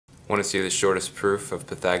Want to see the shortest proof of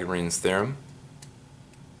Pythagorean's theorem?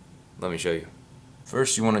 Let me show you.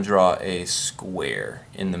 First, you want to draw a square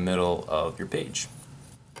in the middle of your page.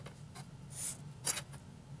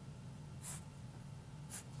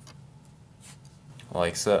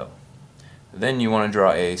 Like so. Then you want to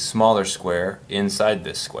draw a smaller square inside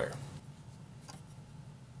this square.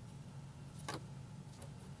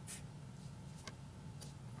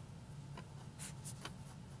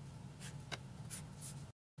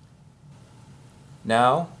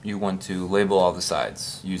 Now you want to label all the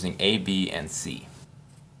sides using A, B, and C.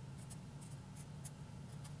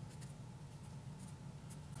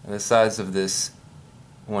 And the size of this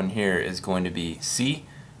one here is going to be C.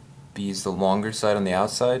 B is the longer side on the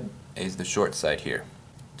outside, A is the short side here.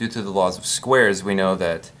 Due to the laws of squares, we know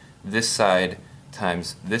that this side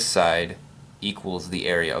times this side equals the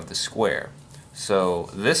area of the square. So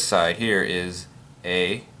this side here is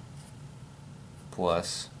A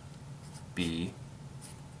plus B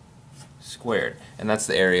squared, and that's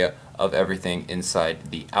the area of everything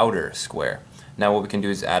inside the outer square. Now what we can do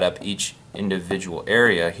is add up each individual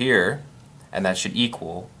area here, and that should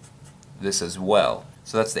equal this as well.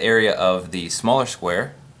 So that's the area of the smaller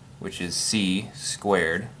square, which is C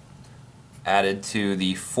squared, added to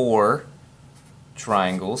the 4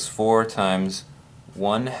 triangles, 4 times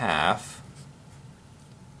 1/2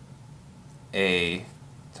 A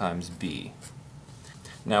times B.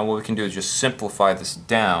 Now what we can do is just simplify this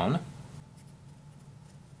down.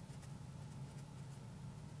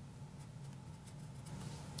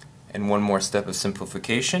 And one more step of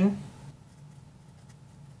simplification,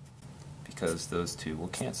 because those two will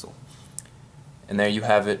cancel. And there you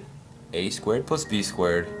have it, A squared plus B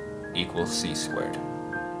squared equals C squared.